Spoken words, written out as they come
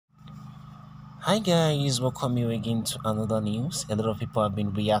Hi guys, welcome you again to another news. A lot of people have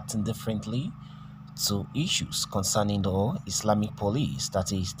been reacting differently to issues concerning the Islamic police,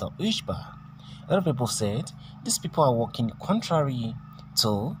 that is the HISBAH. A lot of people said these people are working contrary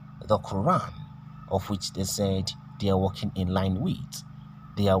to the Quran, of which they said they are working in line with.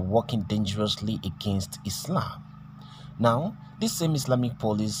 They are working dangerously against Islam. Now, this same Islamic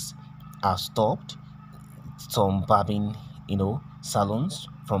police are stopped some barbing, salons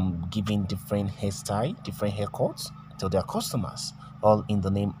from giving different hairstyle, different haircuts to their customers, all in the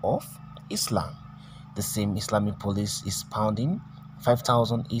name of Islam. The same Islamic police is pounding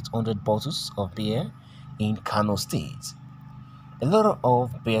 5,800 bottles of beer in Kano State. A lot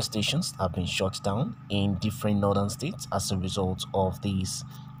of beer stations have been shut down in different northern states as a result of these,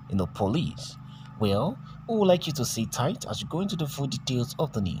 police. Well, we would like you to sit tight as you go into the full details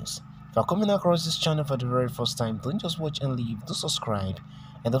of the news. If you're coming across this channel for the very first time, don't just watch and leave, do subscribe,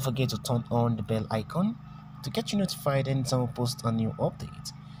 and don't forget to turn on the bell icon to get you notified anytime we post a new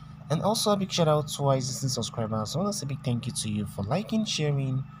update. And also a big shout out to our existing subscribers. I want to say a big thank you to you for liking,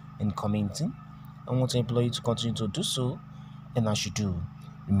 sharing, and commenting. I want to implore you to continue to do so, and as you do,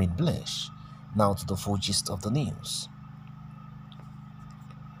 remain blessed. Now to the full gist of the news.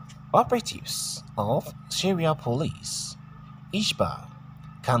 Operatives of Sharia Police, HISBAH,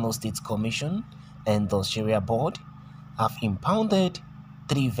 Kano State Commission, and the Sharia Board have impounded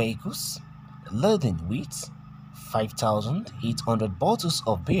 3 vehicles laden with 5,800 bottles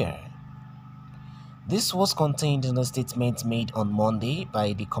of beer. This was contained in a statement made on Monday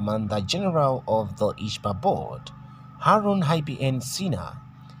by the Commander General of the HISBAH Board, Harun IBN Sina,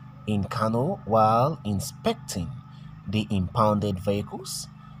 in Kano while inspecting the impounded vehicles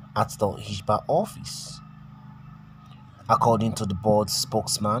at the HISBAH office. According to the board's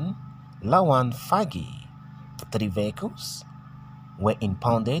spokesman, Lawan Fagi, 3 vehicles were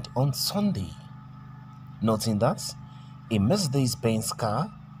impounded on Sunday, noting that a Mercedes-Benz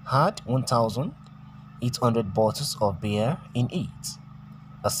car had 1,800 bottles of beer in it,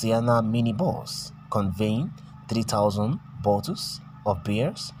 a Sienna minibus conveying 3,000 bottles of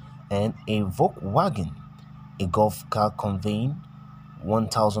beers, and a Volkswagen, a golf car conveying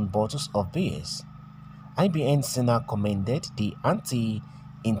 1,000 bottles of beers. IBN Sena commended the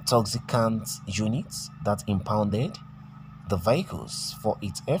anti-intoxicant units that impounded the vehicles for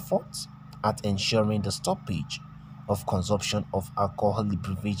its efforts at ensuring the stoppage of consumption of alcoholic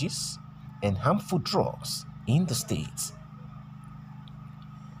beverages and harmful drugs in the state.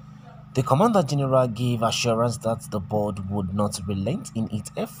 The Commander General gave assurance that the board would not relent in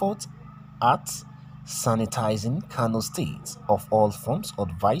its effort at sanitizing Kano State of all forms of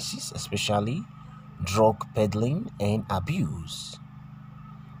vices, especially drug peddling and abuse.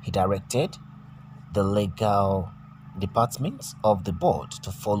 He directed the legal department of the board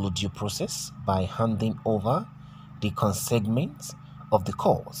to follow due process by handing over the consignment of the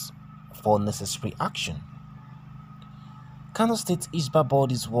CAUS for necessary action. Kano State HISBAH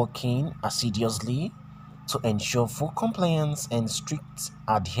Board is working assiduously to ensure full compliance and strict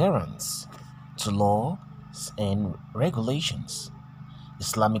adherence to laws and regulations,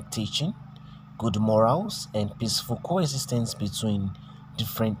 Islamic teaching, good morals, and peaceful coexistence between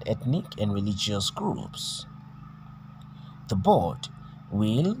different ethnic and religious groups. The board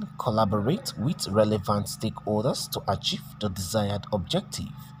will collaborate with relevant stakeholders to achieve the desired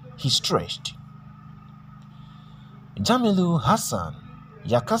objective, he stressed. Jamilu Hassan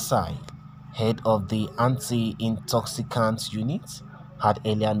Yakasai, head of the anti-intoxicants unit, had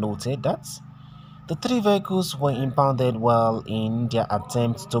earlier noted that the 3 vehicles were impounded while in their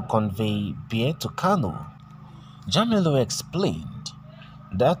attempt to convey beer to Kano. Jamilu explained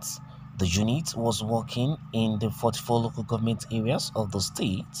that the unit was working in the 44 local government areas of the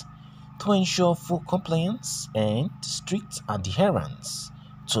state to ensure full compliance and strict adherence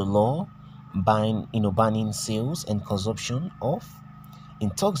to law banning sales and consumption of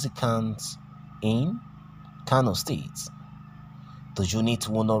intoxicants in Kano State. The unit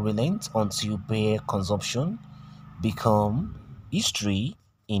will not relent until beer consumption become history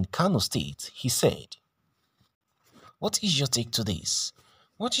in Kano State, he said. What is your take to this?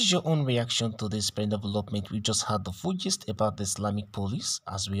 What is your own reaction to this brain development? We just had the full gist about the Islamic police.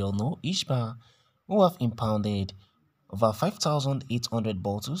 As we all know, HISBAH, who have impounded over 5,800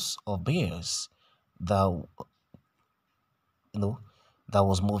 bottles of beers that that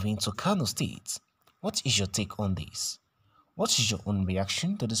was moving to Kano State. What is your take on this? What is your own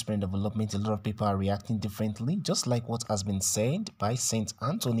reaction to this brain development? A lot of people are reacting differently, just like what has been said by Saint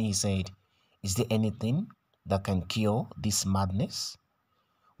Anthony. He said, is there anything that can cure this madness?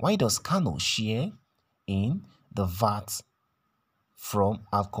 Why does Kano share in the VAT from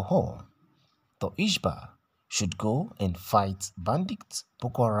alcohol? the HISBAH should go and fight bandits,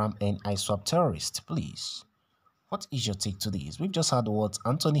 Boko Haram and ISWAP terrorists, please. What is your take to this? We've just heard what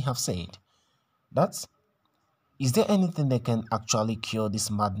Anthony have said. That is there anything that can actually cure this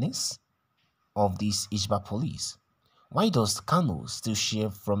madness of this HISBAH police? Why does Kano still share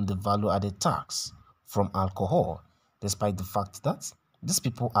from the value-added tax from alcohol, despite the fact that these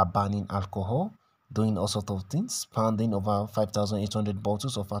people are banning alcohol, doing all sorts of things, pounding over 5,800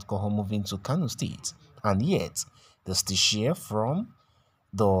 bottles of alcohol moving to Kano State, and yet they still share from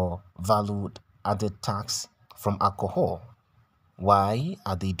the value-added tax from alcohol? Why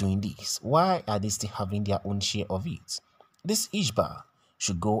are they doing this? Why are they still having their own share of it? This HISBAH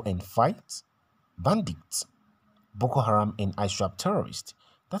should go and fight bandits, Boko Haram and ISWAP terrorists.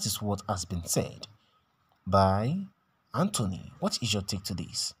 That is what has been said by Anthony. What is your take to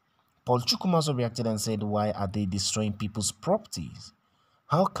this? Paul Chukwuma also reacted and said, why are they destroying people's properties?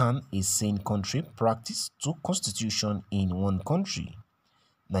 How can a sane country practice two constitutions in one country?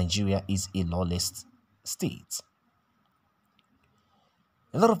 Nigeria is a lawless state.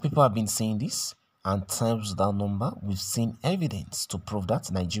 A lot of people have been saying this, and times without number, we've seen evidence to prove that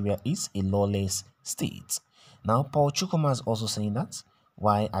Nigeria is a lawless state. Now, Paul Chukwuma is also saying that,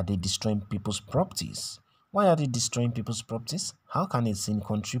 why are they destroying people's properties? Why are they destroying people's properties? How can a sane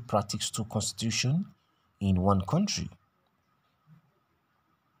country practice two constitutions in one country?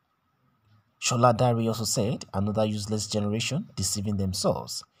 Shola Dari also said, another useless generation deceiving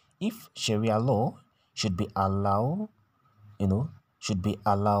themselves. If Sharia law should be allowed,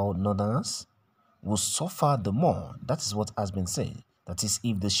 northerners will suffer the more. That is what has been said. That is,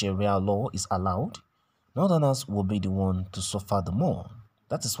 if the Sharia law is allowed, northerners will be the one to suffer the more.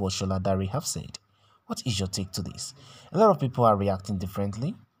 That is what Shola Dari have said. What is your take to this? A lot of people are reacting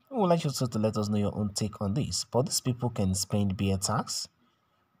differently. We would like you to let us know your own take on this. But these people can spend beer tax.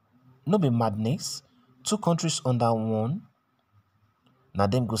 No be madness. Two countries under one. Now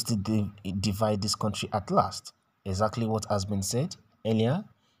them go still divide this country at last. Exactly what has been said earlier.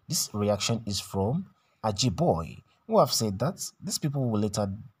 This reaction is from Ajiboy, who have said that these people will later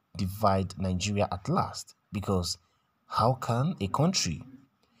divide Nigeria at last, because how can a country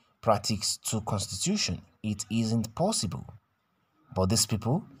practice two constitutions? It isn't possible. But these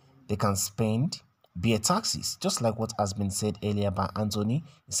people, they can spend beer taxes, just like what has been said earlier by Anthony,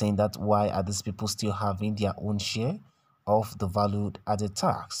 saying that why are these people still having their own share of the value-added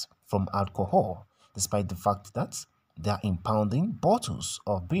tax from alcohol, despite the fact that they are impounding bottles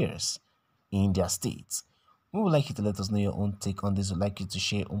of beers in their states. We would like you to let us know your own take on this. We'd like you to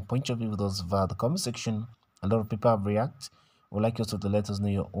share your own point of view with us via the comment section. A lot of people have reacted. We'd like you to let us know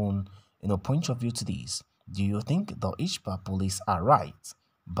your own point of view to this. Do you think the HISBAH police are right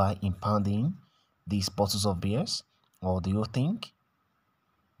by impounding these bottles of beers, or do you think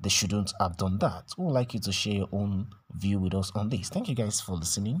they shouldn't have done that? We would like you to share your own view with us on this. Thank you guys for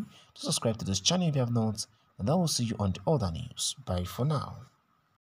listening. Subscribe to this channel if you have not, and I will see you on the other news. Bye for now.